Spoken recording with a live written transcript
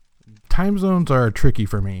time zones are tricky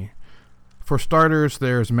for me. For starters,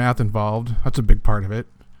 there's math involved. That's a big part of it.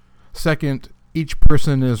 Second, each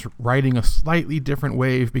person is riding a slightly different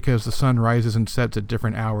wave because the sun rises and sets at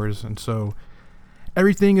different hours, and so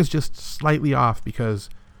everything is just slightly off because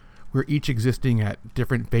we're each existing at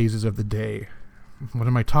different phases of the day. What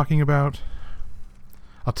am I talking about?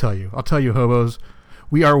 I'll tell you, hobos.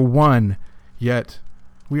 We are one, yet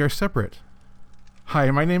we are separate.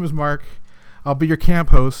 Hi, my name is Mark. I'll be your camp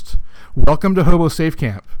host. Welcome to Hobo Safe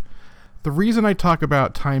Camp. The reason I talk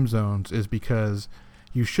about time zones is because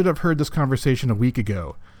you should have heard this conversation a week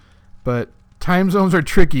ago. But time zones are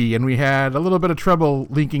tricky, and we had a little bit of trouble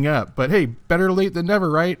linking up. But hey, better late than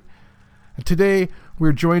never, right? And today,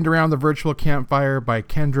 we're joined around the virtual campfire by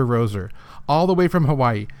Kendra Roser, all the way from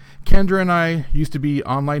Hawaii. Kendra and I used to be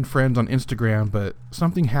online friends on Instagram, but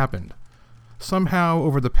something happened. Somehow,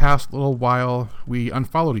 over the past little while, we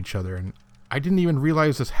unfollowed each other, and I didn't even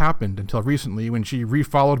realize this happened until recently when she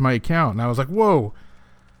refollowed my account, and I was like, whoa,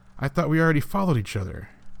 I thought we already followed each other.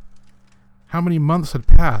 How many months had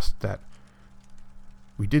passed that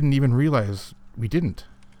we didn't even realize we didn't?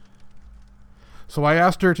 So I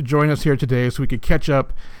asked her to join us here today so we could catch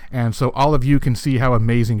up and so all of you can see how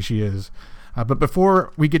amazing she is. But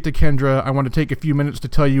before we get to Kendra, I want to take a few minutes to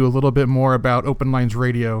tell you a little bit more about Open Lines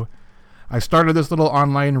Radio. I started this little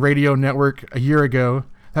online radio network a year ago.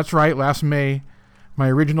 That's right, last May. My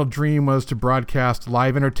original dream was to broadcast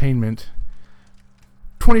live entertainment.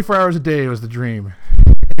 24 hours a day was the dream.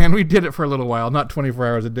 And we did it for a little while, not 24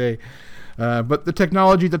 hours a day. But the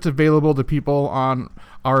technology that's available to people on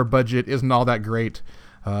our budget isn't all that great.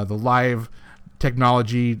 The live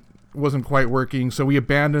technology wasn't quite working, so we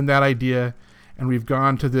abandoned that idea, and we've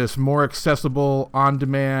gone to this more accessible,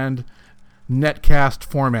 on-demand, netcast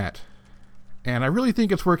format. And I really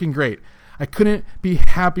think it's working great. I couldn't be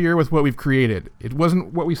happier with what we've created. It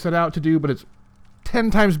wasn't what we set out to do, but it's 10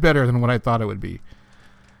 times better than what I thought it would be.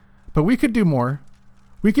 But we could do more.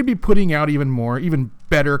 We could be putting out even more, even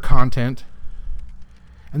better content.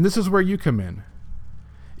 And this is where you come in.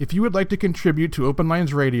 If you would like to contribute to Open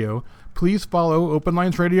Lines Radio, please follow Open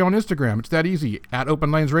Lines Radio on Instagram. It's that easy, at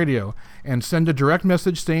Open Lines Radio. And send a direct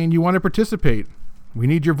message saying you want to participate. We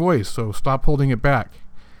need your voice, so stop holding it back.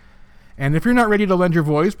 And if you're not ready to lend your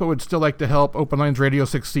voice but would still like to help Open Lines Radio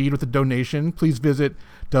succeed with a donation, please visit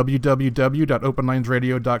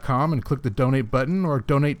www.openlinesradio.com and click the donate button or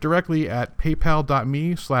donate directly at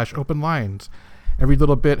paypal.me/openlines. Every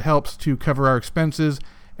little bit helps to cover our expenses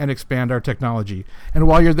and expand our technology. And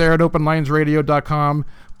while you're there at openlinesradio.com,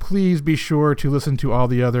 please be sure to listen to all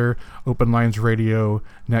the other Open Lines Radio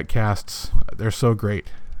netcasts. They're so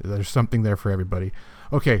great. There's something there for everybody.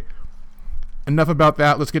 Okay. Enough about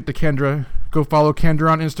that. Let's get to Kendra. Go follow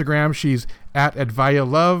Kendra on Instagram. She's at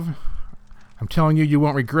 @AdvayaLove. I'm telling you, you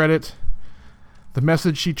won't regret it. The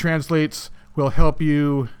message she translates will help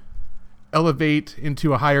you elevate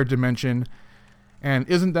into a higher dimension. And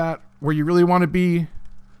isn't that where you really want to be?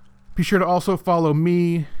 Be sure to also follow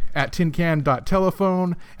me at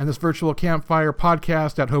tincan.telephone and this virtual campfire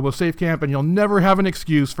podcast at Hobo Safe Camp, and you'll never have an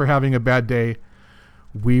excuse for having a bad day.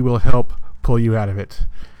 We will help pull you out of it.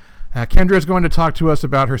 Kendra is going to talk to us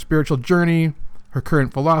about her spiritual journey, her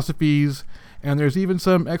current philosophies, and there's even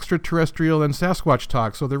some extraterrestrial and Sasquatch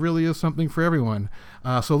talk, so there really is something for everyone.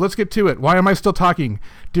 So let's get to it. Why am I still talking?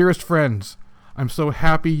 Dearest friends, I'm so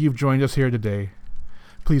happy you've joined us here today.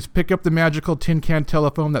 Please pick up the magical tin can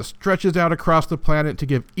telephone that stretches out across the planet to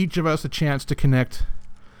give each of us a chance to connect.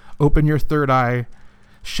 Open your third eye.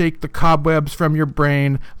 Shake the cobwebs from your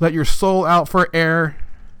brain. Let your soul out for air.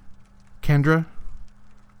 Kendra,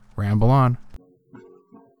 ramble on.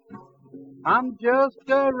 I'm just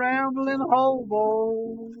a rambling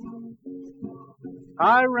hobo.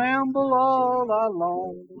 I ramble all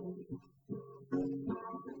alone.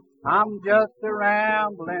 I'm just a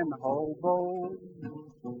rambling hobo.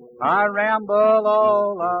 I ramble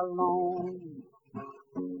all alone.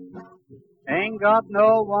 Ain't got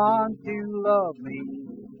no one to love me.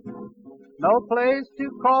 No place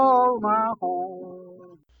to call my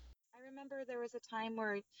home. I remember there was a time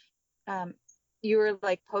where you were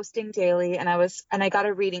like posting daily, and I got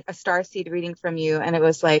a starseed reading from you, and it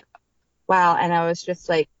was like, wow. And I was just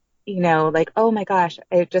like, like, oh my gosh,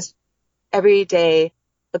 I just every day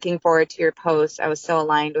looking forward to your post. I was so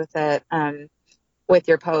aligned with it, with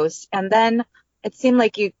your post. And then it seemed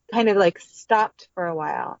like you kind of like stopped for a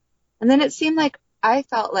while. And then it seemed like I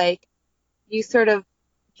felt like you sort of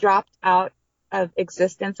dropped out of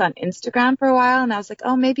existence on Instagram for a while. And I was like,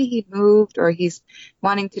 oh, maybe he moved or he's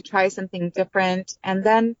wanting to try something different. And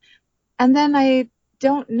then I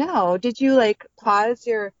don't know. Did you like pause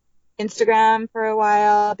your Instagram for a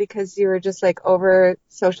while because you were just like over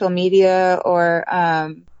social media, or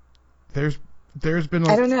There's been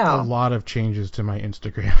I don't a know. lot of changes to my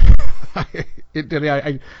Instagram.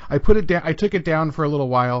 I put it down. I took it down for a little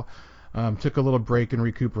while, took a little break and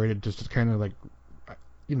recuperated, just to kind of like,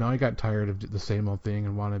 I got tired of the same old thing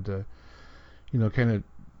and wanted to, kind of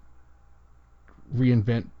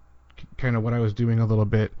reinvent kind of what I was doing a little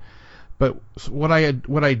bit. But what I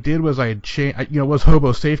did was I had changed, was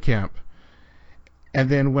Hobo Safe Camp. And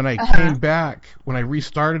then when I came back, when I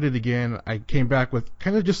restarted it again, I came back with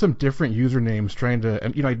kind of just some different usernames, trying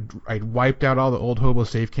to, I wiped out all the old Hobo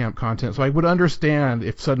Safe Camp content, so I would understand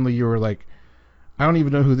if suddenly you were like, I don't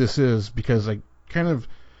even know who this is, because I kind of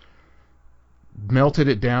melted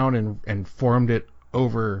it down and formed it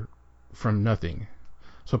over from nothing.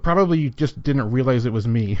 So probably you just didn't realize it was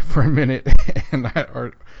me for a minute,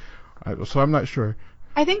 so I'm not sure.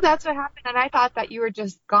 I think that's what happened, and I thought that you were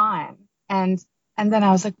just gone, and then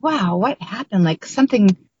I was like, wow, what happened? Like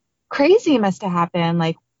something crazy must have happened.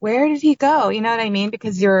 Like, where did he go? You know what I mean?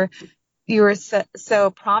 Because you were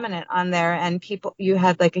so prominent on there, and you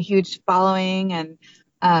had like a huge following, and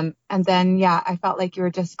then yeah, I felt like you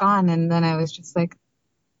were just gone, and then I was just like,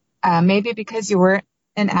 maybe because you weren't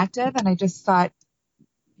inactive, and I just thought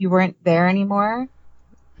you weren't there anymore.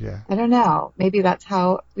 Yeah. I don't know. Maybe that's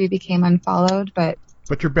how we became unfollowed, but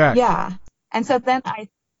you're back. yeah. And so then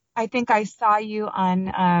I think I saw you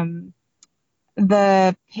on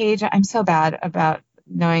the page. I'm so bad about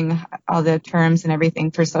knowing all the terms and everything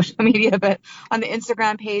for social media, but on the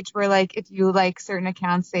Instagram page where like if you like certain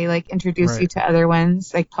accounts, they like introduce you to other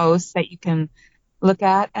ones, like posts that you can look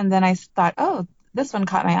at. And then I thought, oh, this one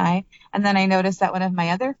caught my eye. And then I noticed that one of my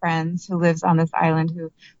other friends who lives on this island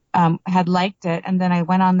who had liked it. And then I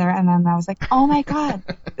went on there and then I was like, oh my God,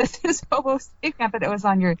 this is Hobo Safe Camp. But it was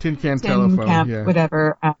on your Tin Can Telephone, Camp, yeah.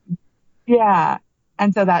 whatever. Yeah.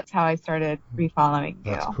 And so that's how I started refollowing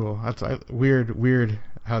you. That's cool. That's weird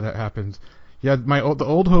how that happens. Yeah, the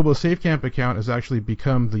old Hobo Safe Camp account has actually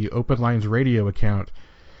become the Open Lines Radio account,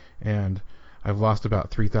 and I've lost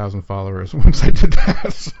about 3,000 followers once I did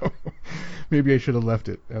that. So maybe I should have left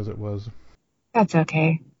it as it was. That's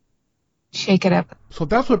okay. Shake it up. So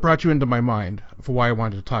that's what brought you into my mind for why I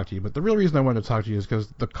wanted to talk to you. But the real reason I wanted to talk to you is because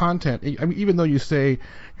the content, I mean, even though you say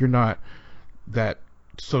you're not that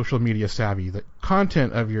social media savvy, the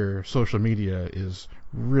content of your social media is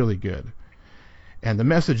really good. And the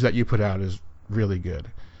message that you put out is really good.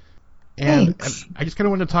 And I just kind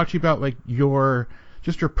of wanted to talk to you about like your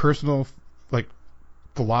personal like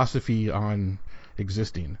philosophy on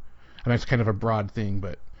existing. And that's kind of a broad thing,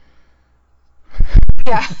 but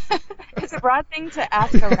yeah, it's a broad thing to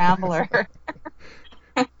ask a rambler.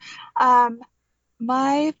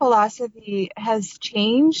 My philosophy has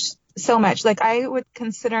changed so much. Like I would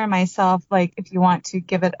consider myself, like if you want to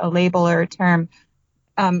give it a label or a term,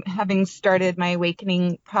 having started my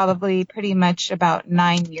awakening probably pretty much about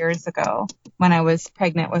 9 years ago when I was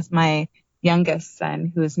pregnant with my youngest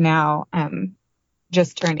son, who's now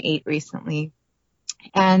just turned 8 recently.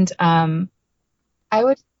 And I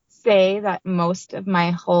would say that most of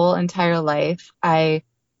my whole entire life, I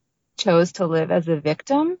chose to live as a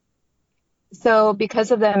victim. So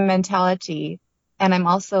because of the mentality, and I'm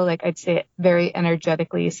also like, I'd say very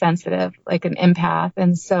energetically sensitive, like an empath.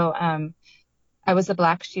 And so I was a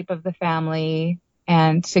black sheep of the family,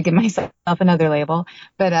 and to give myself another label.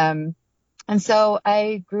 But and so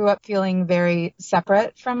I grew up feeling very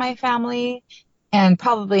separate from my family. And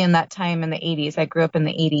probably in that time in the 80s, I grew up in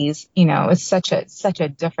the 80s, it was such a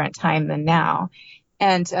different time than now.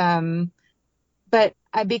 And, but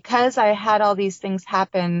because I had all these things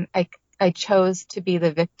happen, I chose to be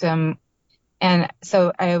the victim. And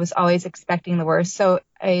so I was always expecting the worst. So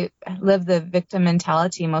I lived the victim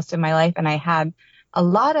mentality most of my life. And I had a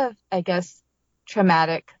lot of, I guess,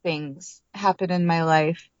 traumatic things happen in my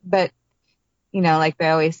life. But, like they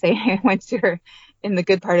always say, once you're in the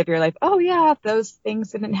good part of your life, oh yeah, if those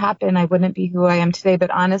things didn't happen, I wouldn't be who I am today.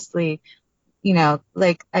 But honestly,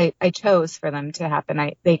 like I chose for them to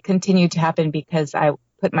happen. They continue to happen because I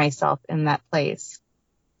put myself in that place.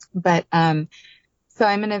 But, so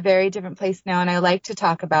I'm in a very different place now, and I like to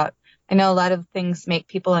talk about, I know a lot of things make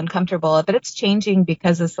people uncomfortable, but it's changing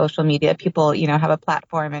because of social media. People, have a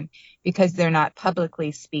platform, and because they're not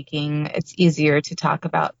publicly speaking, it's easier to talk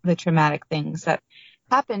about the traumatic things that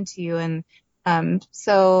happen to you. And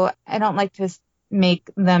so I don't like to make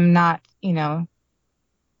them not,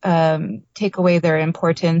 take away their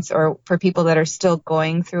importance, or for people that are still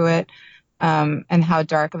going through it, and how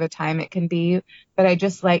dark of a time it can be. But I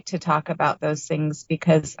just like to talk about those things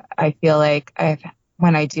because I feel like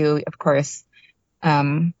when I do, of course,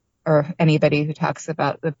 or anybody who talks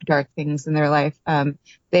about the dark things in their life,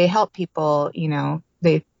 they help people,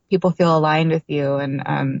 people feel aligned with you,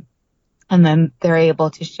 and then they're able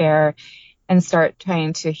to share and start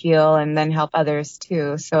trying to heal and then help others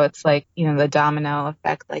too. So it's like, the domino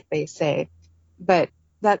effect, like they say. But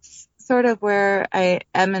that's sort of where I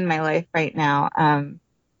am in my life right now.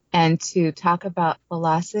 And to talk about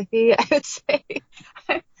philosophy, I would say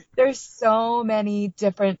there's so many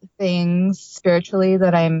different things spiritually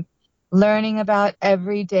that I'm learning about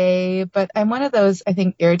every day. But I'm one of those, I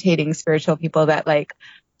think, irritating spiritual people that like,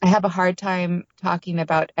 I have a hard time talking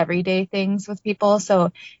about everyday things with people.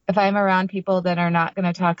 So if I'm around people that are not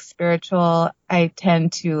going to talk spiritual, I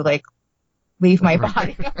tend to like leave my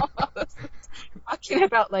body almost. Talking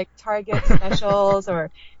about like Target specials or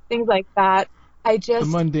things like that. I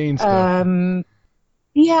just, the mundane stuff.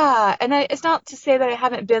 yeah. And it's not to say that I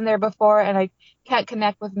haven't been there before and I can't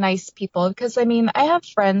connect with nice people, because I mean, I have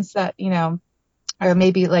friends that, are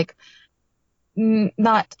maybe like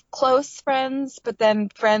not close friends, but then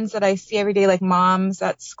friends that I see every day, like moms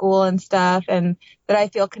at school and stuff, and that I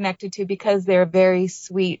feel connected to because they're very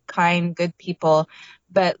sweet, kind, good people,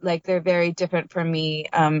 but like they're very different from me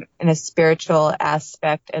in a spiritual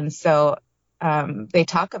aspect. And so they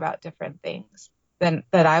talk about different things that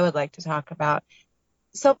I would like to talk about.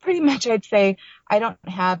 So pretty much I'd say I don't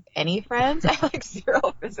have any friends. I have like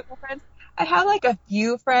 0 physical friends. I have like a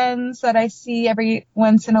few friends that I see every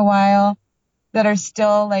once in a while that are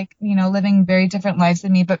still like, living very different lives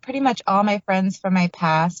than me. But pretty much all my friends from my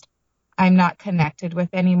past, I'm not connected with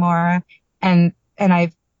anymore. And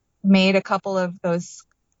I've made a couple of those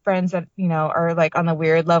friends that, are like on the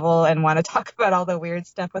weird level and want to talk about all the weird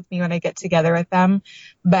stuff with me when I get together with them.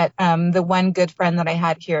 But the one good friend that I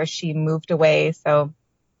had here, she moved away. So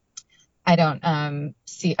I don't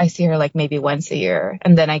I see her like maybe once a year,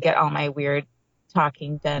 and then I get all my weird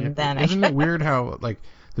talking done. Yeah, then isn't it weird how like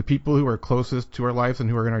the people who are closest to our lives and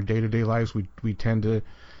who are in our day-to-day lives, we tend to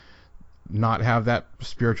not have that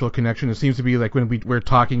spiritual connection? It seems to be like when we're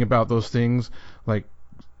talking about those things, like,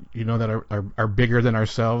 that are bigger than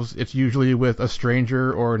ourselves, it's usually with a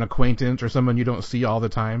stranger or an acquaintance or someone you don't see all the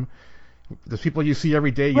time. The people you see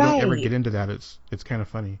every day, you don't ever get into that. It's kind of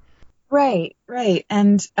funny. Right.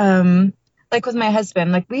 And like with my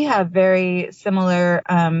husband, like we have very similar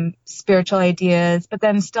spiritual ideas, but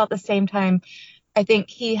then still at the same time, I think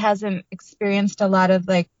he hasn't experienced a lot of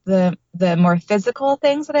like the more physical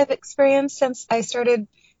things that I've experienced since I started,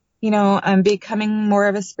 becoming more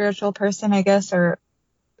of a spiritual person, I guess, or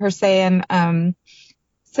per se. And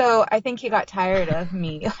so I think he got tired of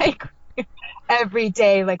me like every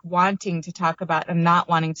day, like wanting to talk about and not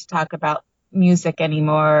wanting to talk about music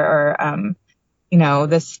anymore, or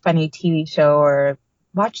this funny TV show, or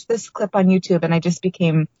watch this clip on YouTube.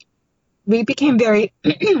 And we became very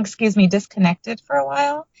excuse me, disconnected for a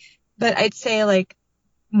while. But I'd say like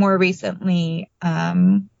more recently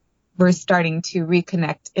we're starting to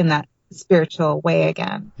reconnect in that spiritual way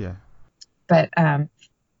again. Yeah. But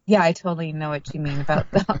yeah, I totally know what you mean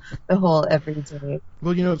about the whole everyday.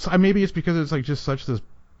 Well, maybe it's because it's like just such this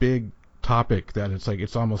big topic that it's like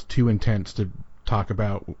it's almost too intense to talk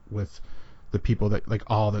about with the people that like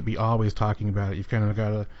that be always talking about it. You've kind of got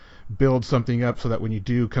to build something up so that when you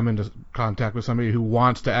do come into contact with somebody who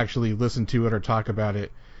wants to actually listen to it or talk about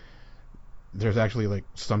it, there's actually like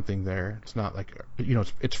something there. It's not like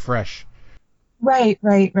it's fresh. Right.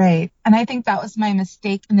 And I think that was my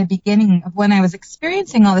mistake in the beginning of when I was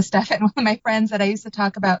experiencing all this stuff, and one of my friends that I used to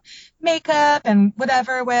talk about makeup and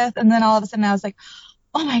whatever with, and then all of a sudden I was like,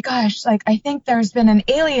 oh my gosh, like I think there's been an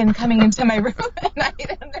alien coming into my room at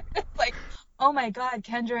night, and they're just like, oh my God,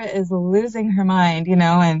 Kendra is losing her mind,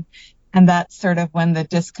 and that's sort of when the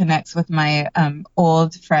disconnects with my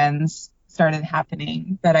old friends started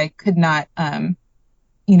happening, that I could not,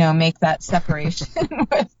 make that separation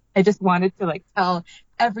with. I just wanted to like tell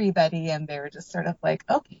everybody, and they were just sort of like,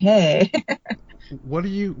 okay. What do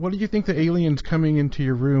you think the aliens coming into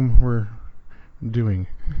your room were doing?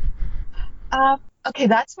 Okay,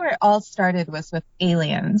 that's where it all started, was with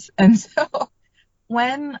aliens. And so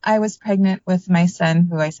when I was pregnant with my son,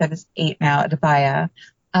 who I said is 8 now, Adabaya,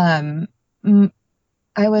 I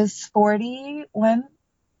was 40 when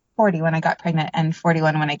I got pregnant, and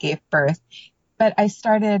 41 when I gave birth. But I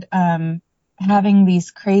started having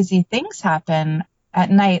these crazy things happen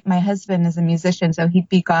at night. My husband is a musician, so he'd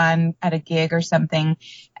be gone at a gig or something,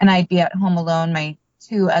 and I'd be at home alone. My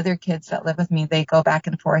 2 other kids that live with me, they go back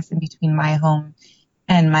and forth in between my home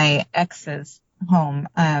and my ex's home.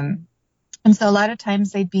 And so a lot of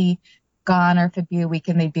times they'd be gone, or if it'd be a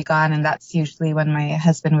weekend, they'd be gone. And that's usually when my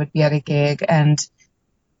husband would be at a gig. And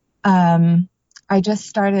I just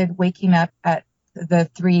started waking up at the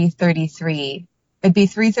 3:33. It'd be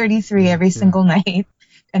 3:33 every single night.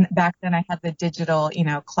 And back then I had the digital,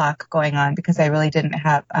 clock going on because I really didn't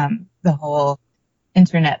have the whole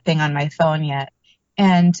internet thing on my phone yet.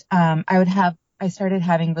 And I started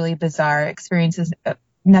having really bizarre experiences,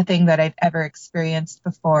 nothing that I've ever experienced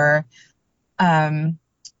before.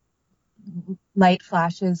 Light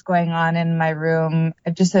flashes going on in my room,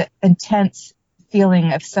 just an intense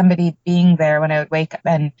feeling of somebody being there when I would wake up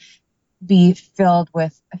and be filled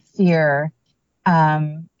with fear,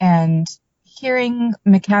 and hearing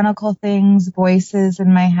mechanical things, voices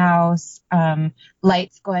in my house,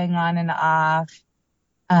 lights going on and off,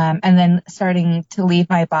 and then starting to leave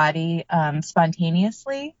my body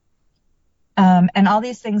spontaneously. And all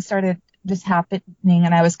these things started just happening,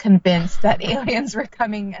 and I was convinced that aliens were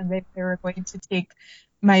coming and they were going to take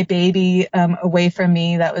my baby away from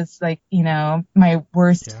me. That was my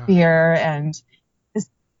worst fear, and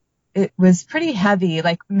it was pretty heavy.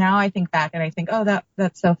 Like now I think back and I think, oh,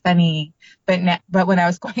 that's so funny. But when I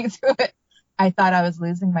was going through it, I thought I was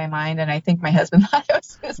losing my mind, and I think my husband thought I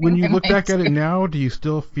was losing my mind. When you look back at it now, do you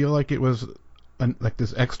still feel like it was like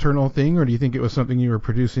this external thing, or do you think it was something you were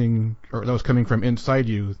producing or that was coming from inside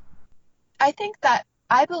you? I think that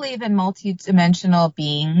I believe in multidimensional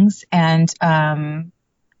beings, and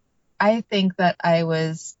I think that I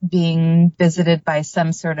was being visited by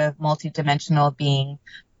some sort of multidimensional being.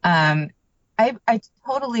 I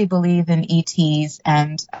totally believe in ETs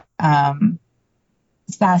and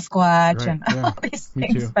Sasquatch and all these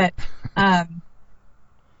things, too. But and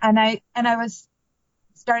I was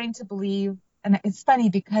starting to believe, and it's funny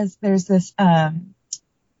because there's this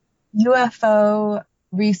UFO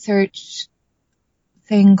research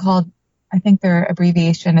thing called, I think their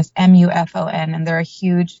abbreviation is MUFON, and they're a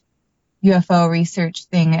huge UFO research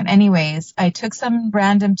thing. And anyways, I took some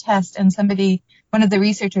random test, and one of the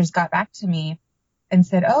researchers got back to me and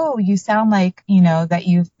said, oh, you sound like, that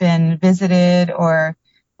you've been visited or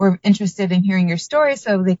were interested in hearing your story.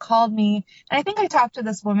 So they called me, and I think I talked to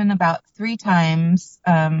this woman about 3 times,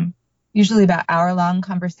 usually about hour-long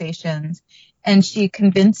conversations. And she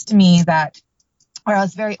convinced me or I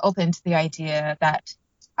was very open to the idea that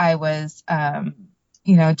I was,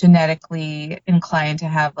 genetically inclined to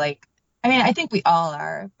have I think we all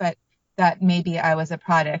are, but that maybe I was a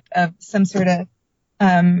product of some sort of,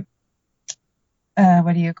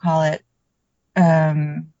 what do you call it?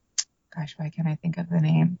 Gosh, why can't I think of the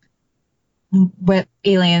name? What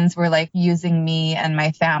aliens were using me and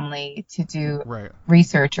my family to do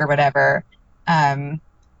research or whatever.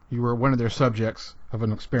 You were one of their subjects of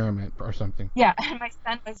an experiment or something. Yeah, and my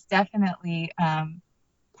son was definitely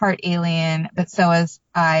part alien, but so was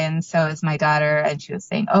I, and so is my daughter. And she was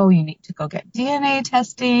saying, oh, you need to go get DNA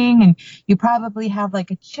testing, and you probably have a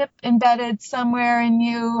chip embedded somewhere in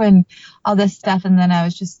you, and all this stuff. And then I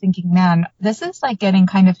was just thinking, man, this is getting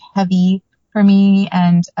kind of heavy for me,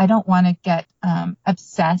 and I don't want to get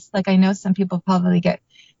obsessed. I know some people probably get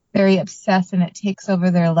very obsessed and it takes over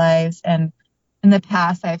their lives, and in the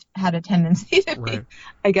past, I've had a tendency to be,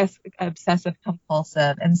 I guess, obsessive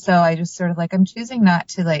compulsive. And so I just sort of I'm choosing not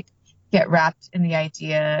to get wrapped in the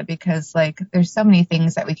idea, because there's so many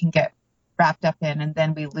things that we can get wrapped up in, and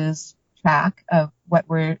then we lose track of what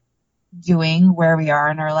we're doing, where we are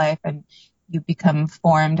in our life, and you become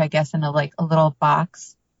formed, I guess, in a little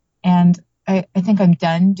box. And I think I'm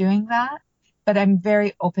done doing that, but I'm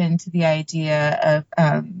very open to the idea of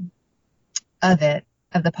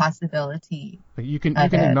the possibility. You can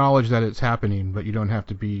acknowledge that it's happening, but you don't have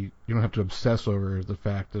to obsess over the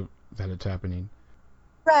fact that it's happening.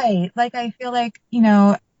 Right. I feel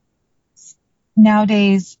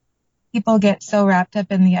nowadays people get so wrapped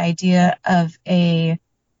up in the idea of a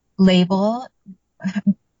label,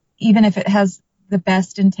 even if it has the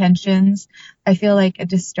best intentions. I feel it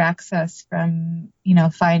distracts us from,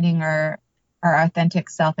 finding our authentic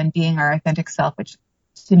self and being our authentic self, which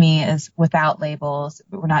to me is without labels.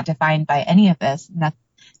 We're not defined by any of this.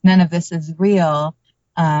 None of this is real.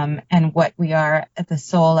 And what we are at the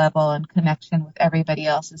soul level and connection with everybody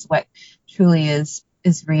else is what truly is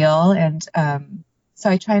real. And so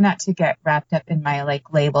I try not to get wrapped up in my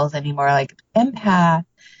labels anymore, empath,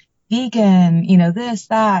 vegan, this,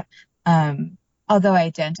 that. Although I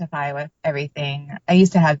identify with everything. I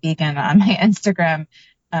used to have vegan on my Instagram.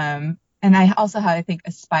 And I also have, I think,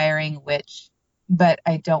 aspiring witch. But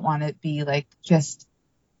I don't want to be just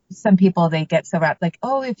some people, they get so wrapped,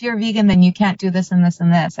 oh, if you're vegan, then you can't do this and this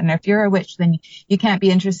and this. And if you're a witch, then you can't be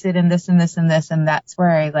interested in this and this and this. And that's where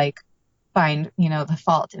I find, the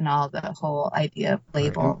fault in all the whole idea of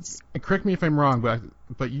labels. And correct me if I'm wrong,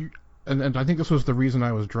 but you, and I think this was the reason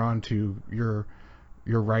I was drawn to your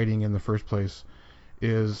your writing in the first place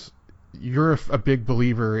is you're a big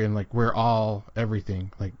believer in like we're all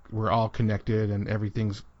everything, like we're all connected and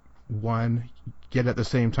everything's one, yet at the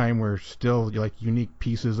same time we're still like unique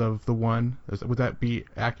pieces of the one. Would that be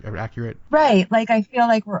accurate? Right. Like I feel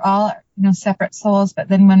like we're all, separate souls, but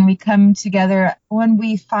then when we come together, when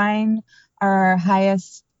we find our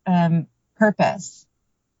highest purpose,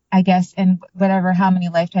 I guess, in whatever, how many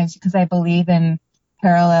lifetimes, because I believe in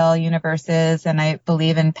parallel universes and I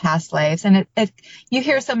believe in past lives. And you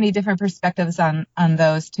hear so many different perspectives on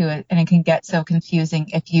those too, and it can get so confusing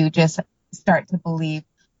if you just start to believe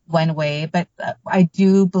one way. But I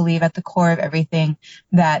do believe at the core of everything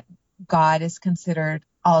that God is considered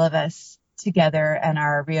all of us together, and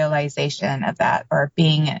our realization of that, or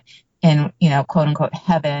being in, quote unquote,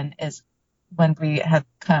 heaven, is when we have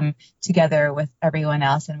come together with everyone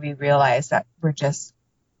else and we realize that we're just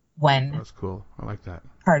one. That's cool. I like that.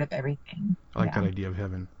 Part of everything. I like that idea of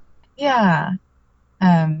heaven. Yeah.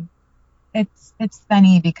 It's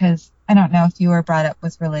funny because I don't know if you were brought up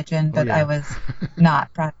with religion, but I was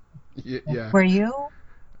not brought up. Yeah. Were you?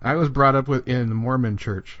 I was brought up in the Mormon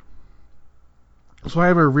church. So I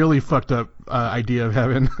have a really fucked up idea of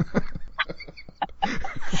heaven.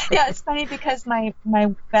 Yeah, it's funny because my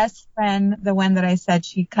best friend, the one that I said,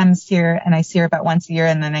 she comes here and I see her about once a year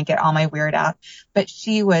and then I get all my weird out. But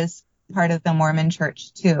she was part of the Mormon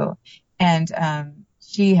church too. And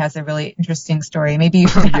she has a really interesting story. Maybe you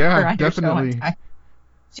should have her on definitely. Your show one time.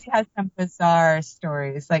 She has some bizarre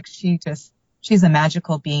stories. Like she's a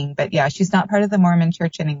magical being. But yeah, she's not part of the Mormon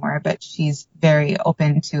church anymore, but she's very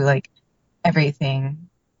open to like everything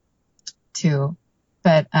too.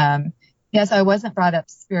 But yes, I wasn't brought up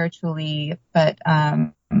spiritually, but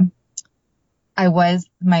my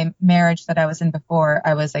marriage that I was in before,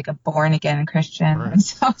 I was like a born again Christian. Right. And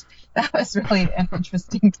so that was really an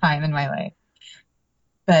interesting time in my life.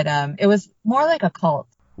 But it was more like a cult.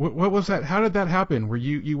 What was that? How did that happen? Where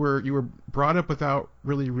you were brought up without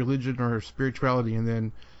really religion or spirituality, and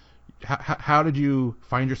then how did you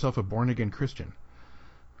find yourself a born again Christian?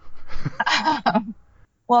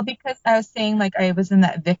 Well, because I was saying, like, I was in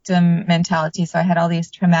that victim mentality, so I had all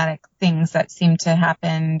these traumatic things that seemed to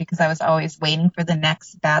happen because I was always waiting for the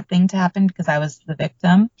next bad thing to happen because I was the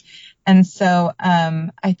victim. And so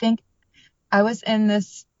I think I was in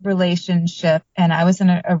this relationship and I was in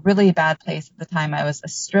a really bad place at the time. I was a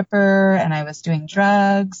stripper and I was doing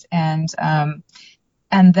drugs, and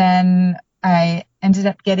then I ended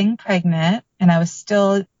up getting pregnant, and I was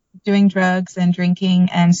still doing drugs and drinking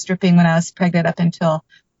and stripping when I was pregnant up until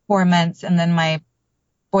 4 months. And then my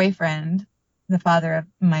boyfriend, the father of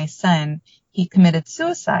my son, he committed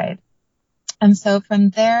suicide. And so from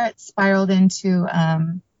there it spiraled into,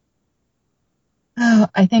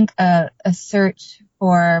 I think a search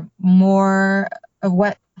for more of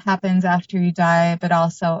what happens after you die. But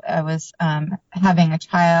also I was, having a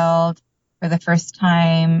child for the first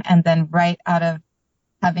time. And then right out of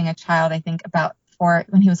having a child, I think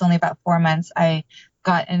when he was only about 4 months, I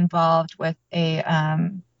got involved with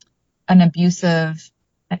an abusive,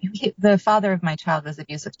 the father of my child was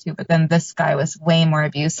abusive too, but then this guy was way more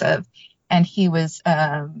abusive, and he was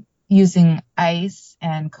using ice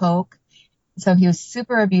and coke. So he was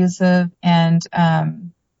super abusive, and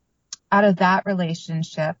out of that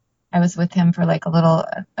relationship, I was with him for like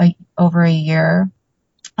over a year.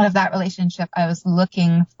 Out of that relationship, I was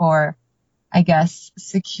looking for, I guess,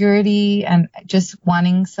 security and just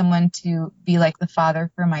wanting someone to be like the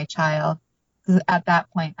father for my child. Because at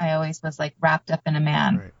that point, I always was like wrapped up in a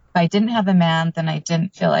man. Right. If I didn't have a man, then I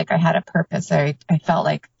didn't feel like I had a purpose. I felt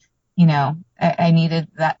like, I needed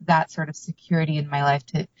that sort of security in my life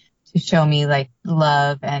to show me like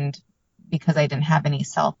love, and because I didn't have any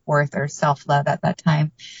self-worth or self-love at that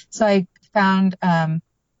time. So I found,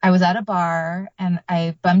 I was at a bar and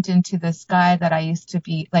I bumped into this guy that I used to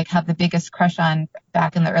be like have the biggest crush on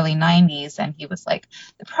back in the early 90s. And he was like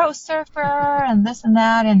the pro surfer and this and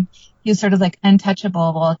that. And he was sort of like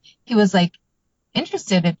untouchable. Well, he was like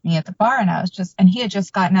interested in me at the bar, and he had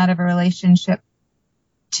just gotten out of a relationship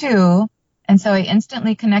too. And so I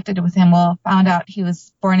instantly connected with him. Well, found out he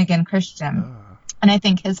was born again Christian. And I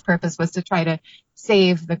think his purpose was to try to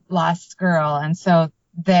save the lost girl. And so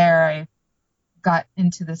there I got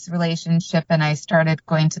into this relationship, and I started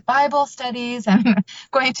going to Bible studies and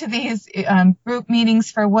going to these group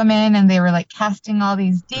meetings for women, and they were like casting all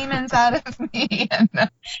these demons out of me and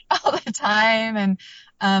all the time. And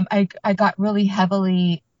I got really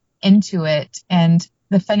heavily into it. And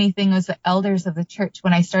the funny thing was the elders of the church,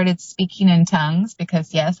 when I started speaking in tongues,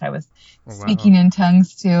 because yes, I was speaking in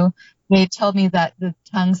tongues too, they told me that the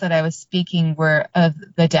tongues that I was speaking were of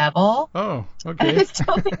the devil. Oh, And okay. it's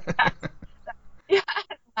totally yeah, I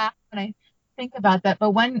laugh when I think about that.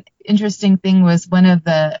 But one interesting thing was one of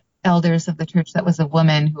the elders of the church that was a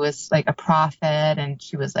woman who was like a prophet, and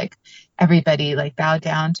she was like, everybody like bowed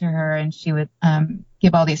down to her, and she would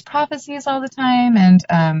give all these prophecies all the time.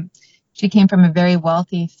 And she came from a very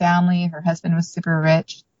wealthy family. Her husband was super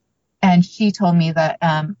rich. And she told me that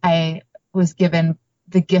I was given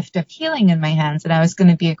the gift of healing in my hands, and I was going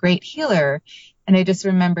to be a great healer. And I just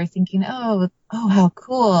remember thinking, oh, how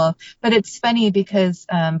cool. But it's funny because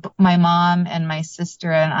my mom and my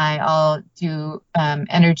sister and I all do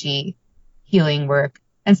energy healing work.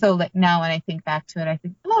 And so like now when I think back to it, I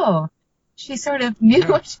think, oh, she sort of knew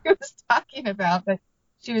what she was talking about, but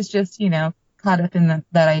she was just, caught up in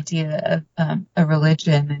that idea of a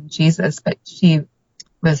religion and Jesus, but she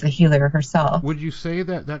was a healer herself. Would you say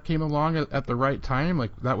that came along at the right time?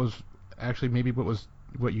 Like that was actually maybe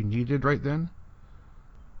what you needed right then?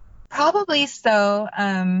 Probably so.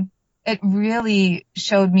 It really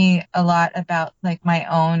showed me a lot about like my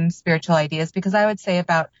own spiritual ideas, because I would say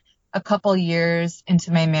about a couple years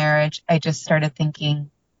into my marriage, I just started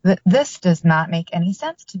thinking that this does not make any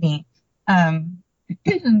sense to me.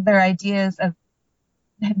 Their ideas of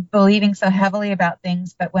believing so heavily about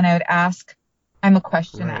things, but when I would ask, I'm a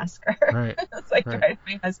question asker. Right. It's like drives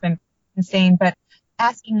my husband insane, but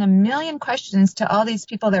asking a million questions to all these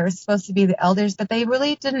people that were supposed to be the elders, but they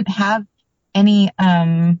really didn't have any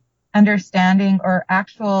understanding or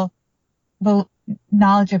actual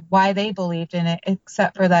knowledge of why they believed in it,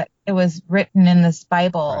 except for that it was written in this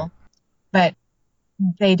Bible, but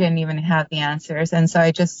they didn't even have the answers. And so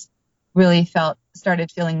I just really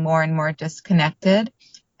started feeling more and more disconnected.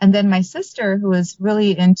 And then my sister, who was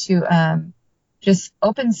really into just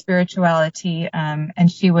open spirituality,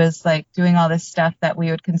 and she was like doing all this stuff that we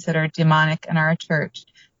would consider demonic in our church.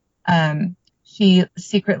 She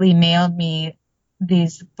secretly mailed me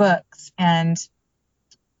these books, and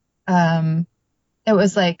it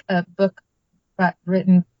was like a book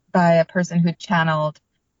written by a person who channeled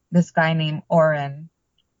this guy named Oren,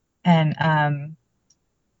 and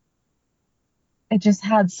it just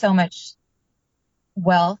had so much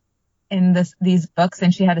wealth in these books,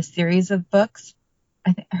 and she had a series of books.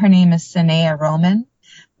 I think her name is Sanea Roman,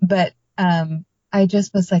 but I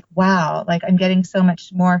just was like, wow, like I'm getting so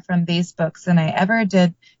much more from these books than I ever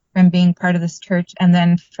did from being part of this church. And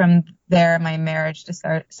then from there, my marriage just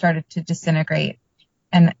started to disintegrate,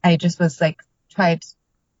 and I just was like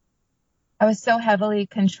I was so heavily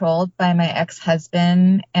controlled by my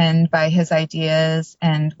ex-husband and by his ideas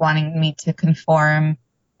and wanting me to conform.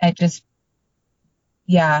 I just,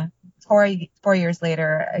 4 years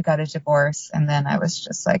later, I got a divorce, and then I was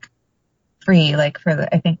just like free, like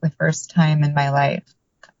I think the first time in my life,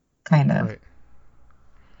 kind of. Right.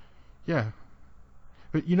 Yeah.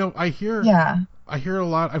 But I hear a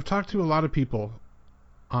lot. I've talked to a lot of people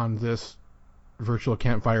on this Virtual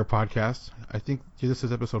Campfire podcast. I think this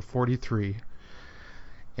is episode 43.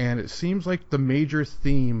 And it seems like the major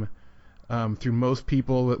theme through most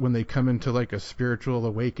people when they come into like a spiritual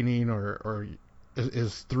awakening or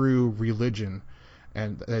is through religion,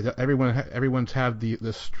 and everyone's had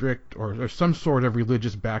the strict or some sort of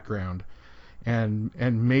religious background, and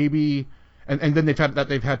maybe and then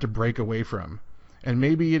they've had to break away from, and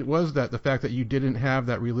maybe it was the fact that you didn't have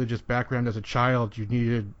that religious background as a child, you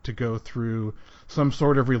needed to go through some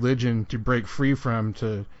sort of religion to break free from,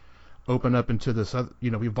 to open up into this other,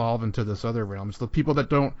 evolve into this other realm. It's the people that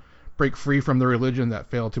don't break free from the religion that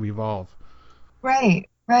fail to evolve. Right.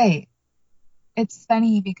 It's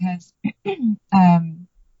funny because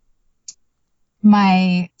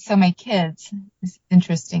my kids is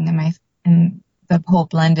interesting in the whole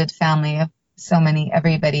blended family of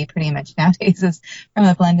everybody pretty much nowadays is from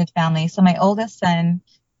a blended family. So my oldest son,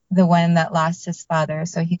 the one that lost his father,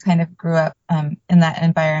 so he kind of grew up in that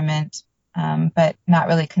environment, but not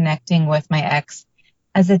really connecting with my ex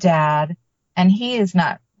as a dad, and he is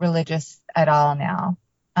not religious at all now.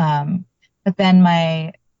 But then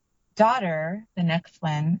my daughter, the next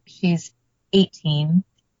one, she's 18.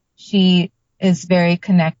 She is very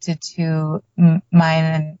connected to mine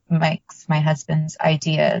and Mike's, my husband's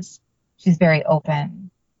ideas. She's very open.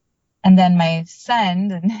 And then my son,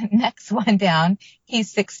 the next one down,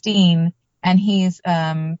 he's 16, and he's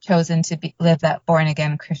chosen to live that born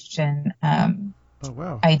again Christian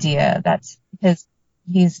idea. That's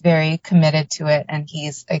he's very committed to it, and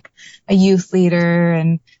he's like a youth leader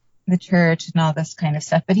and the church and all this kind of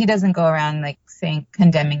stuff, but he doesn't go around like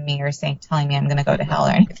condemning me or telling me I'm going to go to hell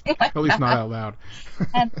or anything like that. At least not out loud.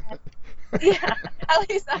 Yeah, at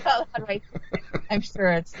least not out loud, right? I'm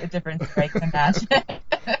sure it's a different strike than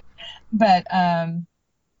that.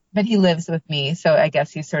 But he lives with me, so I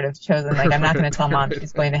guess he's sort of chosen, like, I'm not going to tell Mom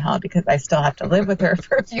she's going to hell because I still have to live with her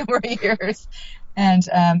for a few more years. And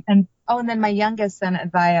then my youngest son,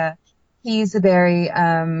 Advaya, he's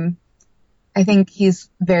I think he is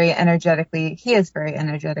very energetically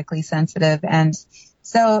sensitive. And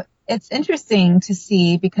so it's interesting to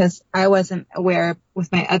see, because I wasn't aware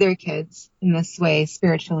with my other kids in this way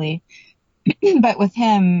spiritually. But with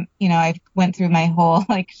him, I went through my whole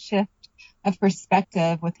like shift of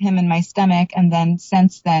perspective with him in my stomach. And then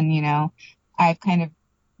since then, I've kind of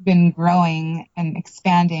been growing and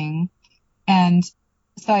expanding. And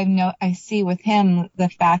so I see with him the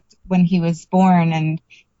fact when he was born and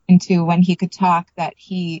into when he could talk, that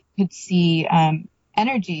he could see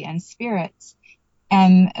energy and spirits.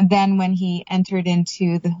 And then when he entered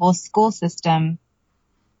into the whole school system,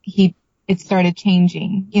 it started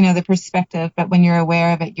changing, the perspective. But when you're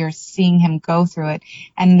aware of it, you're seeing him go through it.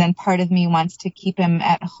 And then part of me wants to keep him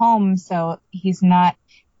at home so he's not,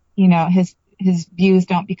 his views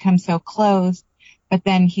don't become so closed. But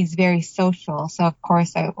then he's very social. So of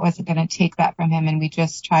course I wasn't going to take that from him. And we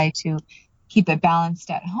just try to keep it balanced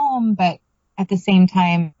at home. But at the same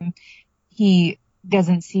time, he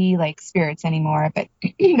doesn't see like spirits anymore. But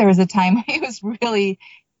there was a time when he was really,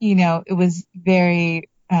 it was very,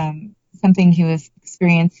 something he was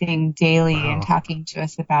experiencing daily. Wow. And talking to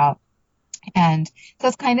us about. And so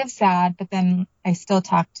it's kind of sad, but then I still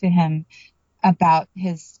talk to him about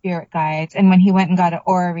his spirit guides. And when he went and got an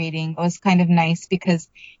aura reading, it was kind of nice because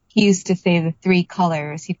he used to say the 3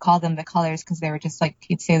 colors. He'd call them the colors because they were just like,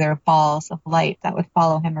 he'd say they were balls of light that would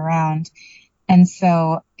follow him around. And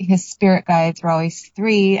so his spirit guides were always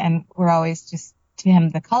 3, and were always just to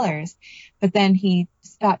him the colors. But then he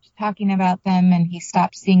stopped talking about them and he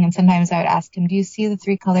stopped seeing them. Sometimes I would ask him, do you see the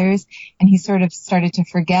 3 colors? And he sort of started to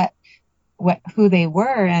forget who they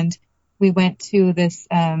were. And we went to this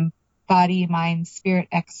Body, Mind, Spirit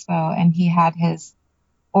Expo, and he had his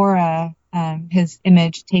aura, his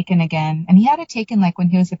image taken again. And he had it taken like when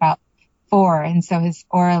he was about 4. And so his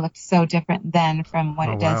aura looked so different then from what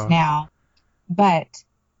it does now. But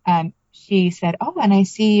she said, oh, and I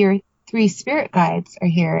see your 3 spirit guides are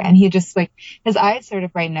here. And he just like, his eyes sort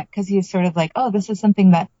of brightened up because he was sort of like, oh, this is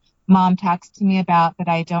something that Mom talks to me about that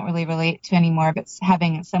I don't really relate to anymore, but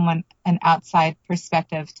having an outside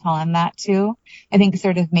perspective tell him that too, I think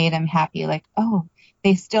sort of made him happy. Like, oh,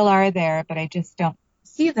 they still are there, but I just don't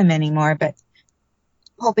see them anymore. But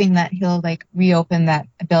hoping that he'll like reopen that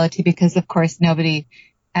ability, because of course nobody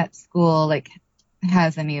at school like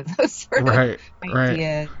has any of those sort of ideas.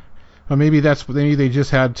 Right. Well, maybe they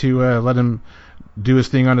just had to let him do his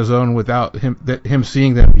thing on his own without him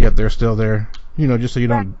seeing them, yet they're still there. Just so you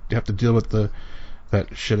don't have to deal with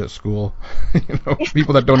that shit at school.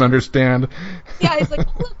 People that don't understand. Yeah, he's like,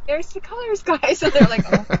 oh, look, there's the colors, guys. And they're like,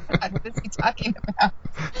 oh my God, what is he talking about?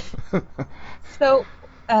 So,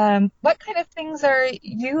 what kind of things are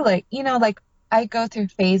you like? Like I go through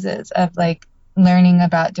phases of like learning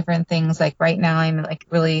about different things. Like right now I'm like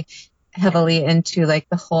really heavily into like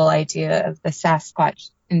the whole idea of the Sasquatch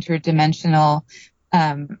interdimensional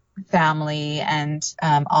family, and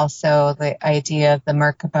also the idea of the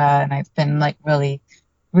Merkaba. And I've been like really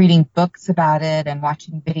reading books about it and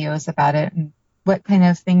watching videos about it. And what kind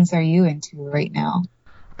of things are you into right now?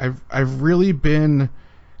 I've really been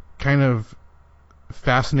kind of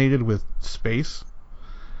fascinated with space,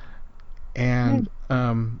 and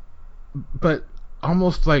but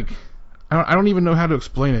almost like I don't even know how to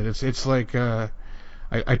explain it. It's like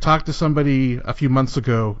I talked to somebody a few months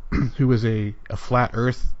ago who was a flat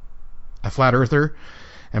earther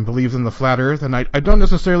and believes in the flat earth, and I don't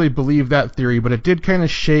necessarily believe that theory, but it did kind of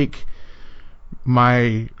shake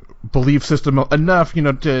my belief system enough,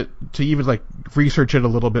 to even like research it a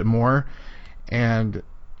little bit more. And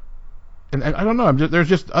I don't know, there's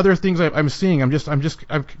just other things I'm seeing. I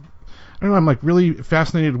don't know, I'm like really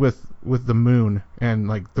fascinated with the moon and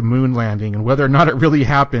like the moon landing and whether or not it really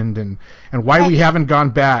happened and why we haven't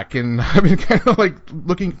gone back. And I've been kind of like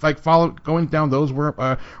looking, like going down those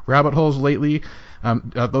rabbit holes lately,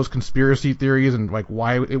 those conspiracy theories and like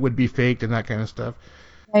why it would be faked and that kind of stuff.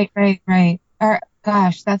 Right.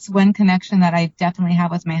 Gosh, that's one connection that I definitely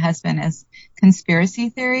have with my husband is conspiracy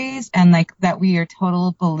theories, and like that we are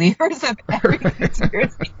total believers of every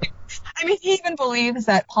conspiracy theory. I mean, he even believes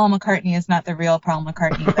that Paul McCartney is not the real Paul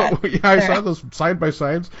McCartney. Yeah, I saw those side by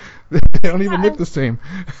sides. They don't even look the same.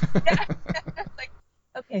 Yeah. Like,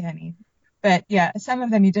 okay, honey. But yeah, some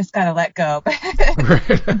of them you just gotta let go.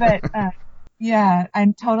 Right. But yeah,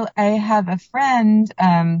 I have a friend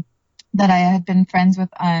that I had been friends with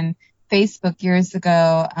on Facebook years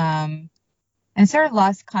ago, and sort of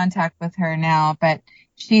lost contact with her now, but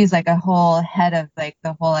she's like a whole head of like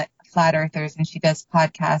the whole flat earthers, and she does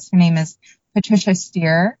podcasts. Her name is Patricia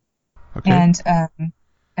Steer. Okay. And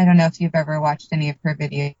I don't know if you've ever watched any of her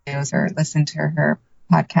videos or listened to her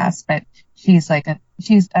podcast, but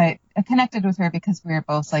I connected with her because we were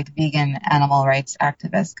both like vegan animal rights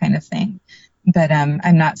activists kind of thing. But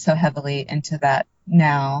I'm not so heavily into that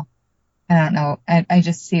now. I don't know. I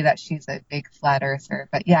just see that she's a big flat earther.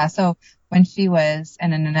 But yeah, so when she was,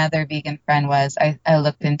 and then another vegan friend was, I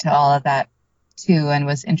looked into all of that too and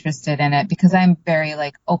was interested in it because I'm very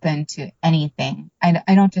like open to anything. I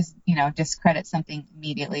don't just, discredit something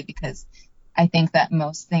immediately because I think that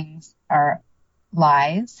most things are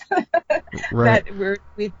lies Right. that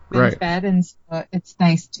we've been Right. fed. And so it's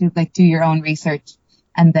nice to like do your own research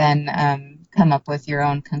and then come up with your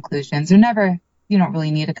own conclusions. You don't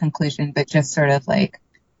really need a conclusion, but just sort of like,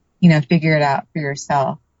 figure it out for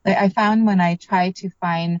yourself. Like I found when I try to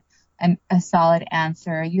find a solid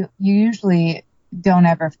answer, you usually don't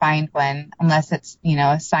ever find one unless it's,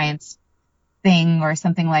 a science thing or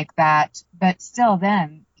something like that. But still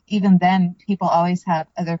even then, people always have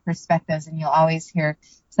other perspectives and you'll always hear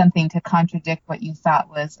something to contradict what you thought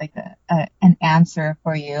was like an answer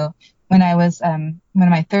for you. When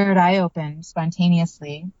my third eye opened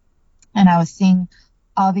spontaneously, and I was seeing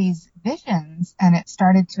all these visions and it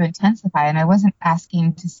started to intensify, and I wasn't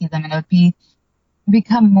asking to see them, and it would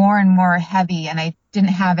become more and more heavy, and I didn't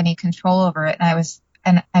have any control over it. It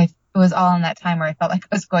was all in that time where I felt like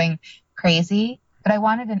I was going crazy, but I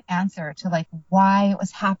wanted an answer to like why it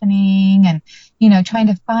was happening and, trying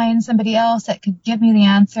to find somebody else that could give me the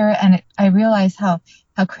answer. And I realized how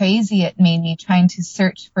crazy it made me trying to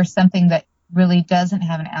search for something that really doesn't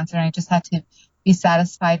have an answer. And I just had to be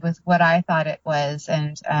satisfied with what I thought it was.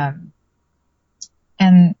 And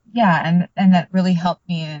that really helped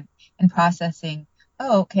me in processing,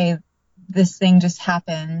 oh, okay, this thing just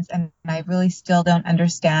happens and I really still don't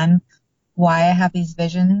understand why I have these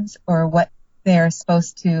visions or what they're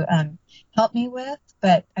supposed to help me with,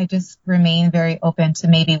 but I just remain very open to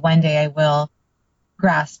maybe one day I will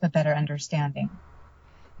grasp a better understanding.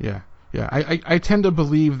 Yeah. Yeah. I tend to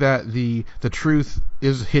believe that the truth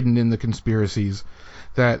is hidden in the conspiracies,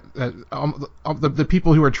 that the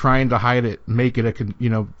people who are trying to hide it make it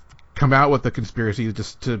come out with the conspiracy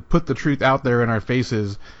just to put the truth out there in our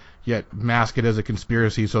faces, yet mask it as a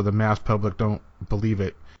conspiracy so the mass public don't believe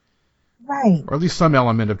it. Right. Or at least some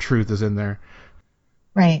element of truth is in there.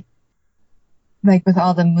 Right. Like with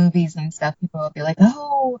all the movies and stuff, people will be like,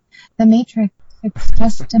 oh, The Matrix, it's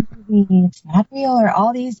just a movie, it's not real, or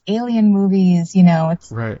all these alien movies,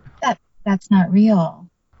 it's right. That's not real.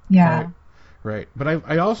 Yeah. Right. But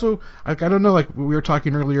I also, I don't know, like we were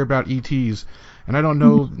talking earlier about ETs, and I don't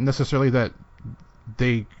know necessarily that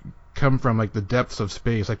they come from like the depths of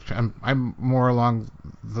space. Like I'm more along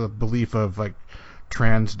the belief of like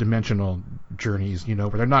trans-dimensional journeys, where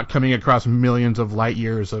they're not coming across millions of light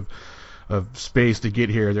years of space to get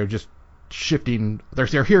here. They're just shifting.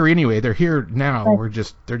 They're here anyway. They're here now.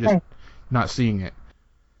 Right. They're just Right. not seeing it.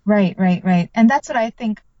 Right. And that's what I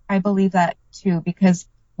think. I believe that too, because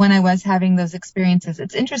when I was having those experiences,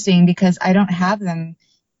 it's interesting because I don't have them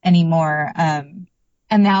anymore. And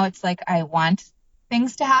now it's like I want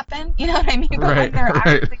things to happen. You know what I mean? But when they're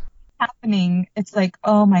actually happening, it's like,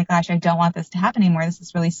 oh my gosh, I don't want this to happen anymore. This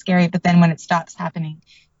is really scary. But then when it stops happening,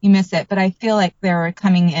 you miss it. But I feel like they were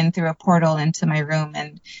coming in through a portal into my room.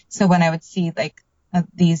 And so when I would see like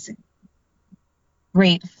these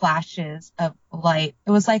great flashes of light,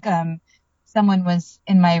 it was like someone was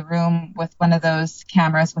in my room with one of those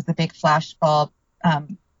cameras with a big flash bulb.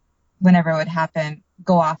 Whenever it would happen,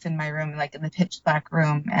 go off in my room, like in the pitch black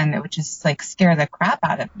room, and it would just like scare the crap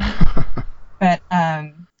out of me. But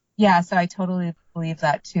yeah, so I totally believe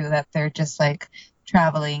that too, that they're just like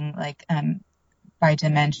traveling like by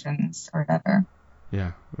dimensions or whatever.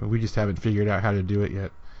 Yeah, we just haven't figured out how to do it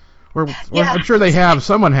yet. Or Yeah. I'm sure they have.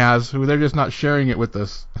 Someone has, who they're just not sharing it with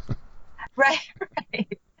us. Right.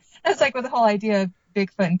 That's like with the whole idea of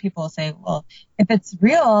Bigfoot, and people say, well, if it's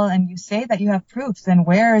real and you say that you have proof, then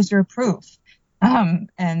where is your proof?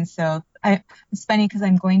 And so it's funny because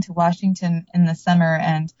I'm going to Washington in the summer,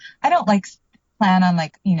 and I don't like plan on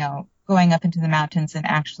like, going up into the mountains and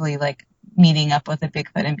actually like meeting up with a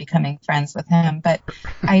Bigfoot and becoming friends with him. But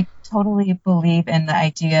I totally believe in the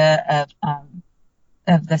idea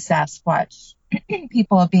of the Sasquatch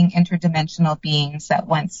people being interdimensional beings that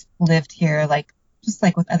once lived here, like just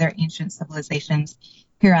like with other ancient civilizations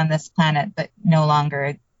here on this planet, but no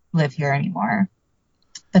longer live here anymore.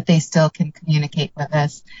 but they still can communicate with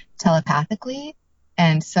us telepathically.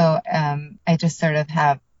 And so I just sort of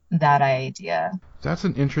have that idea. That's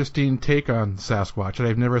an interesting take on Sasquatch that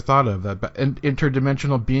I've never thought of. That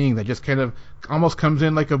interdimensional being that just kind of almost comes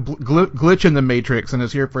in like a glitch in the Matrix and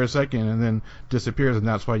is here for a second and then disappears, and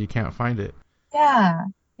that's why you can't find it. Yeah.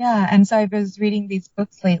 And so I was reading these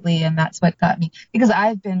books lately, and that's what got me, because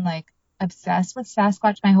I've been like obsessed with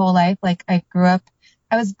Sasquatch my whole life. Like I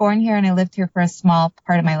was born here and I lived here for a small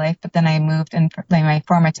part of my life, but then I moved, and like my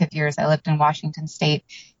formative years, I lived in Washington State.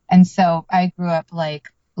 And so I grew up like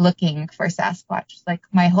looking for Sasquatch, like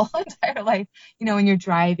my whole entire life. You know, when you're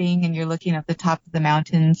driving and you're looking at the top of the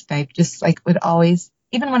mountains, I just like would always,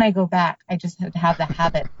 even when I go back, I just have the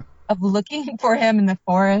habit of looking for him in the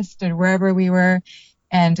forest or wherever we were.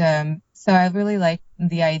 And so I really liked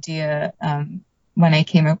the idea when I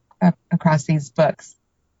came across these books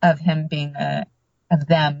of them being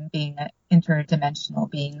interdimensional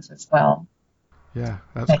beings as well. Yeah,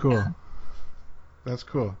 that's cool. Yeah. That's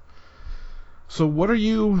cool. So what are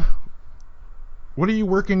you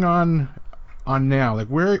working on now? Like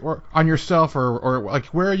where, or on yourself, or like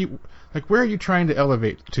where are you trying to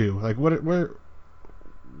elevate to? Like what are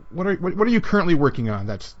you currently working on?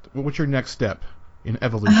 What's your next step in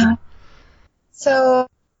evolution? So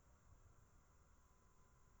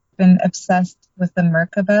I've been obsessed with the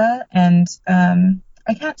Merkaba, and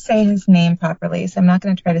I can't say his name properly, so I'm not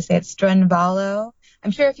going to try to say it. It's Drunvalo.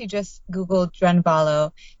 I'm sure if you just Google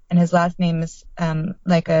Drunvalo, and his last name is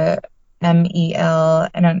like a M-E-L,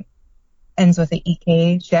 and ends with a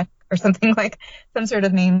E-K, Shek, or something, like some sort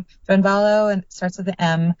of name, Drunvalo, and it starts with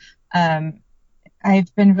an M.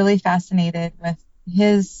 I've been really fascinated with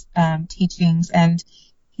his teachings, and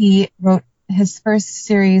he wrote his first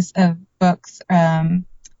series of books,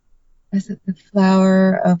 is it The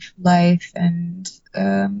Flower of Life? And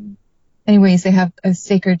anyways, they have a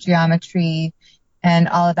sacred geometry and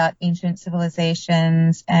all about ancient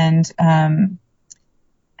civilizations and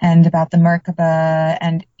about the Merkaba.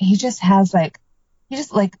 And he just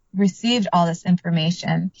received all this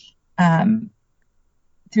information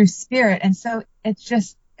through spirit. And so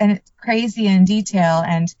it's crazy in detail.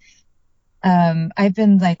 And I've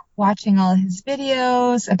been like watching all his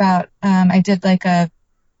videos about, I did like a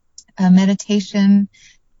meditation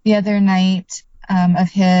the other night of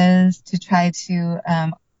his to try to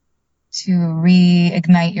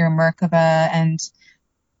reignite your Merkaba, and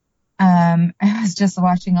I was just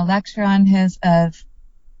watching a lecture on his of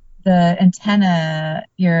the antenna,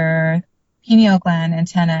 your pineal gland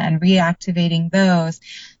antenna, and reactivating those,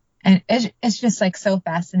 and it's just like so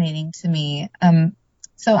fascinating to me.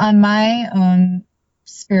 So on my own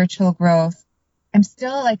spiritual growth, I'm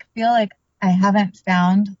still like feel like I haven't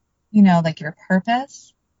found, like your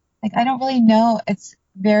purpose. Like I don't really know. It's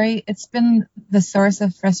been the source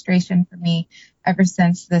of frustration for me ever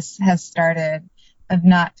since this has started, of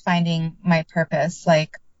not finding my purpose,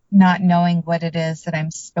 like not knowing what it is that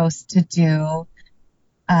I'm supposed to do,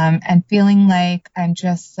 and feeling like I'm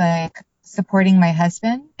just like supporting my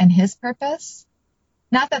husband and his purpose.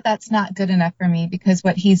 Not that that's not good enough for me, because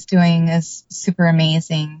what he's doing is super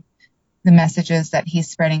amazing. The messages that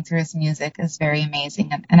he's spreading through his music is very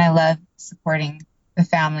amazing. And I love supporting the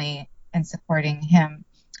family and supporting him.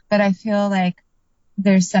 But I feel like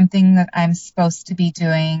there's something that I'm supposed to be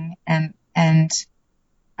doing, and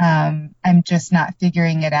I'm just not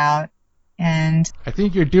figuring it out. And I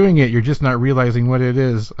think you're doing it. You're just not realizing what it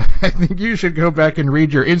is. I think you should go back and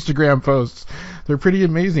read your Instagram posts. They're pretty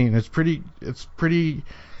amazing. It's pretty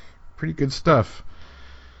good stuff.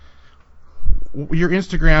 Your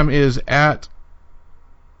Instagram is at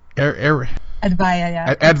Advaya,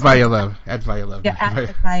 yeah. Advaya. Yeah,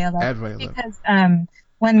 Advaya. Because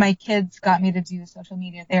when my kids got me to do social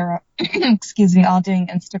media, they were, all doing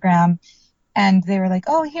Instagram. And they were like,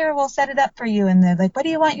 oh, here, we'll set it up for you. And they're like, what do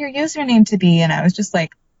you want your username to be? And I was just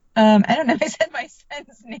like, I don't know. I said my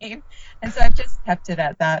son's name. And so I've just kept it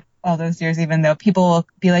at that all those years, even though people will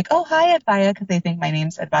be like, oh, hi, Advaya, because they think my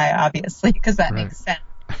name's Advaya, obviously, because that makes sense.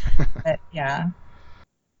 But yeah,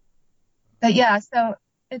 so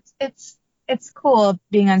it's cool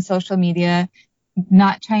being on social media,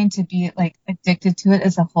 not trying to be like addicted to it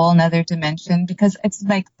as a whole nother dimension, because it's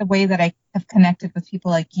like the way that I have connected with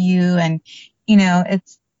people like you, and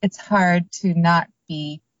it's hard to not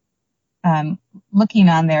be looking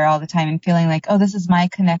on there all the time and feeling like, oh, this is my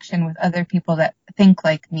connection with other people that think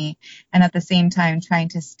like me, and at the same time trying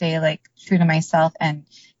to stay like true to myself and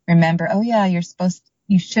remember, oh yeah,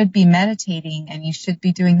 you should be meditating, and you should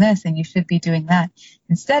be doing this, and you should be doing that,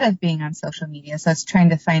 instead of being on social media. So it's trying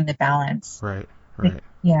to find the balance. Right. Right.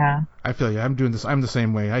 Yeah. I feel you. I'm doing this. I'm the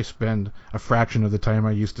same way. I spend a fraction of the time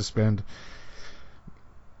I used to spend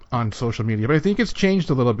on social media, but I think it's changed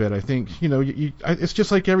a little bit. I think, it's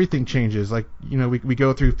just like everything changes. Like, we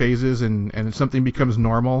go through phases and something becomes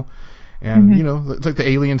normal. And, it's like the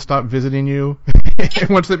aliens stop visiting you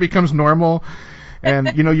once it becomes normal.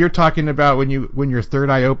 And, you're talking about when your third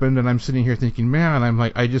eye opened, and I'm sitting here thinking, man, I'm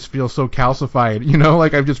like, I just feel so calcified,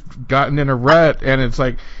 like I've just gotten in a rut. And it's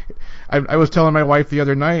like, I was telling my wife the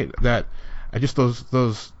other night that I just,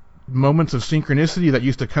 those moments of synchronicity that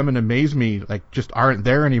used to come and amaze me, like, just aren't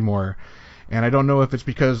there anymore. And I don't know if it's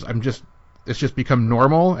because it's just become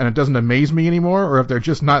normal and it doesn't amaze me anymore, or if they're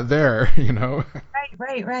just not there,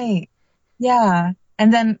 Right. Yeah.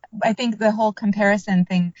 And then I think the whole comparison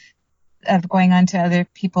thing of going onto other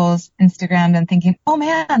people's Instagram and thinking, oh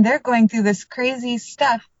man, they're going through this crazy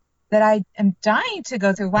stuff that I am dying to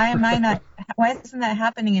go through. Why isn't that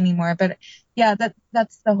happening anymore? But yeah,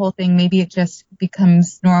 that's the whole thing. Maybe it just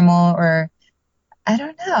becomes normal, or I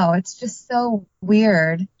don't know. It's just so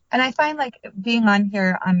weird. And I find like being on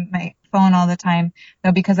here on my phone all the time,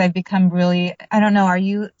 because I've become really, I don't know, are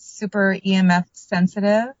you super EMF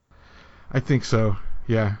sensitive? I think so.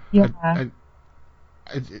 Yeah. Yeah.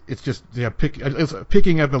 It's just, it's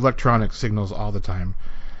picking up electronic signals all the time.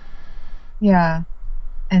 Yeah.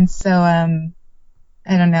 And so, I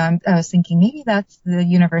don't know. I was thinking maybe that's the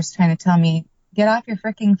universe trying to tell me, get off your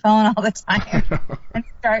freaking phone all the time and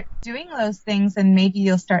start doing those things, and maybe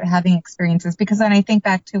you'll start having experiences. Because then I think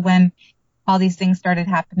back to when all these things started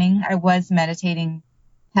happening, I was meditating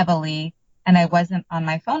heavily, and I wasn't on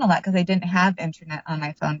my phone a lot because I didn't have internet on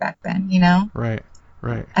my phone back then, Right.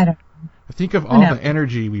 I don't know. Think of all the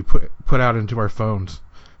energy we put out into our phones.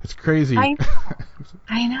 It's crazy. I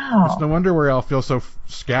know. It's no wonder we all feel so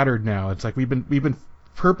scattered now. It's like we've been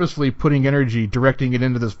purposefully putting energy, directing it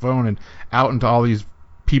into this phone and out into all these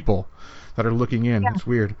people that are looking in. Yeah. It's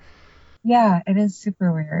weird. Yeah, it is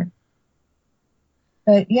super weird.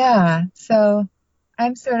 But yeah, so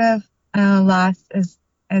I'm sort of lost as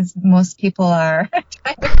most people are,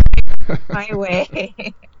 trying to find my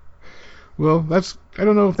way. Well, I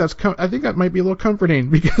don't know if that's I think that might be a little comforting,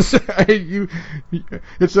 because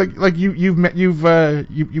it's like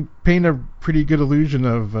you paint a pretty good illusion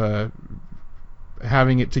of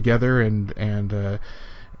having it together and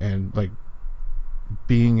like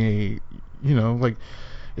being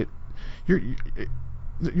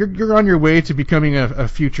you're on your way to becoming a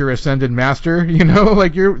future ascended master,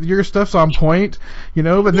 like your stuff's on point,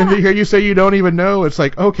 but then to hear you say you don't even know, it's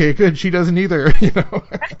like, okay, good, she doesn't either, Yeah.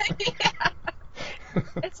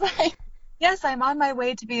 It's like, yes, I'm on my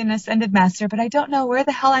way to be an ascended master, but I don't know where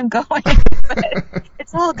the hell I'm going. But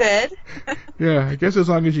it's all good. Yeah, I guess as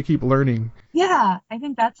long as you keep learning. Yeah, I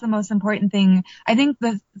think that's the most important thing. I think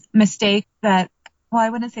the mistake I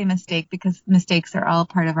wouldn't say mistake, because mistakes are all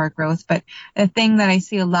part of our growth, but the thing that I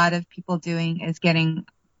see a lot of people doing is getting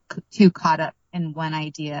too caught up in one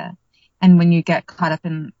idea. And when you get caught up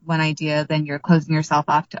in one idea, then you're closing yourself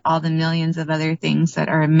off to all the millions of other things that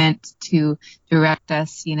are meant to direct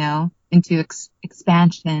us, into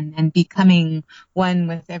expansion and becoming one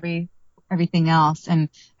with everything else. And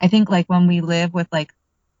I think like when we live with like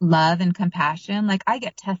love and compassion, like I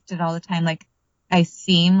get tested all the time. Like I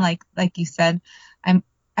seem like you said,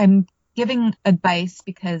 I'm giving advice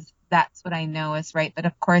because that's what I know is right. But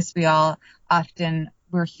of course we're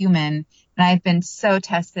human, and I've been so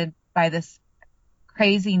tested by this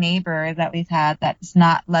crazy neighbor that we've had that's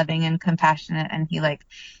not loving and compassionate, and he like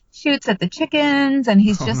shoots at the chickens, and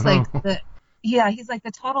he's just he's like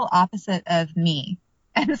the total opposite of me.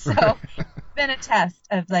 And so it's been a test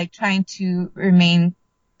of like trying to remain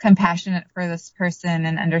compassionate for this person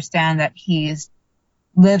and understand that he's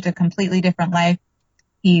lived a completely different life.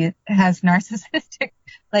 He has narcissistic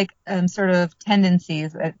sort of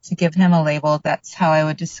tendencies, to give him a label. That's how I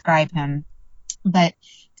would describe him. But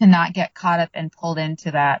to not get caught up and pulled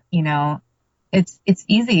into that, it's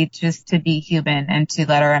easy just to be human and to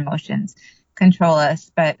let our emotions control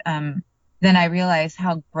us. But then I realize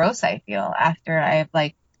how gross I feel after I've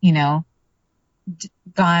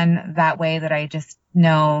gone that way that I just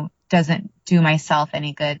know doesn't do myself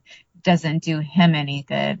any good, doesn't do him any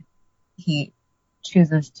good. He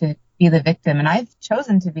chooses to be the victim. And I've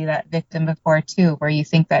chosen to be that victim before too, where you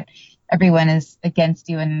think that everyone is against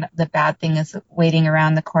you and the bad thing is waiting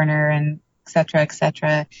around the corner, and et cetera, et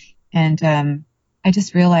cetera. And I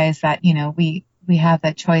just realized that, we have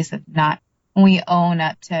that choice of not, when we own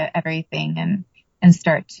up to everything and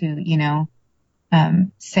start to,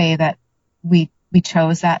 say that we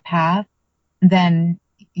chose that path, then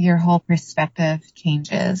your whole perspective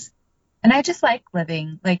changes. And I just like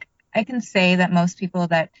living. Like, I can say that most people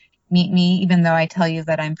that meet me, even though I tell you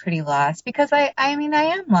that I'm pretty lost, because I mean, I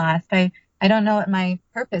am lost. I don't know what my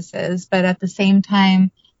purpose is, but at the same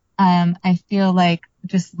time, I feel like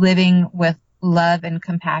just living with love and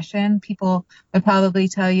compassion, people would probably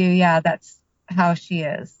tell you, yeah, that's how she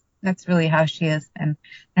is. That's really how she is in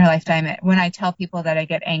her lifetime. When I tell people that I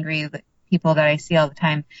get angry, people that I see all the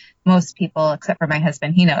time, most people, except for my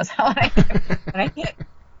husband, he knows how I am when I get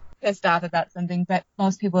pissed off about something, but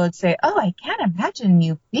most people would say, oh, I can't imagine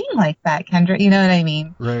you being like that, Kendra. You know what I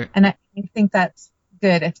mean? Right. And I think that's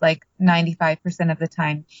good if like 95% of the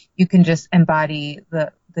time you can just embody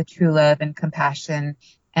the true love and compassion,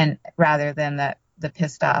 and rather than the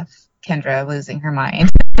pissed off Kendra losing her mind.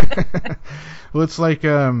 Well, it's like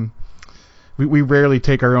we rarely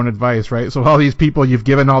take our own advice, right? So all these people you've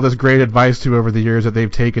given all this great advice to over the years that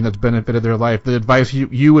they've taken that's benefited their life, the advice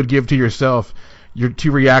you would give to yourself, you're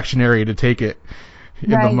too reactionary to take it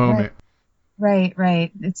in the moment.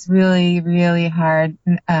 Right. It's really, really hard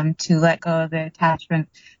to let go of the attachment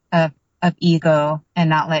of ego and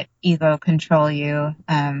not let ego control you.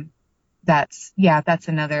 That's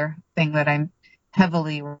another thing that I'm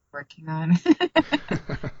heavily working on.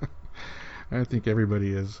 I think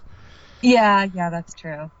everybody is. Yeah, that's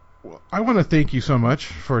true. Well, I want to thank you so much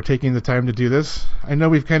for taking the time to do this. I know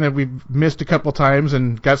we've missed a couple times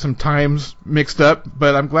and got some times mixed up,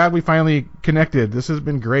 but I'm glad we finally connected. This has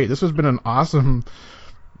been great. This has been an awesome,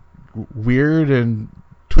 weird, and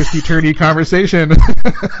twisty-turny conversation.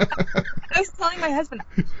 I was telling my husband,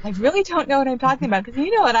 I really don't know what I'm talking about, because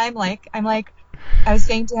you know what I'm like. I was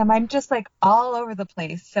saying to him, I'm just like all over the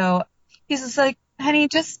place. So he's just like, honey,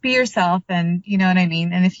 just be yourself, and you know what I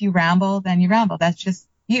mean? And if you ramble, then you ramble. That's just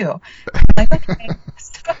you. I'm like, okay.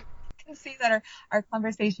 So you can see that our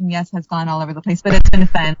conversation, yes, has gone all over the place, but it's been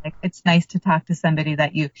fun. Like, it's nice to talk to somebody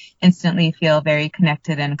that you instantly feel very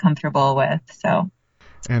connected and comfortable with. So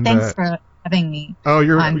thanks for having me. Oh,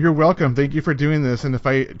 you're welcome. Thank you for doing this. And if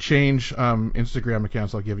I change Instagram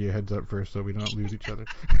accounts, I'll give you a heads up first so we don't lose each other.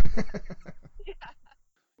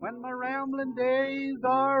 When my rambling days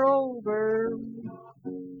are over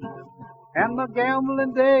and my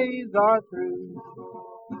gambling days are through,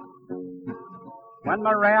 when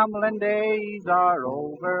my rambling days are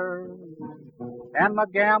over and my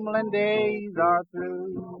gambling days are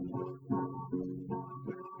through,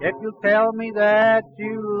 if you tell me that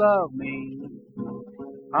you love me,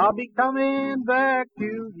 I'll be coming back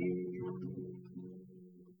to you.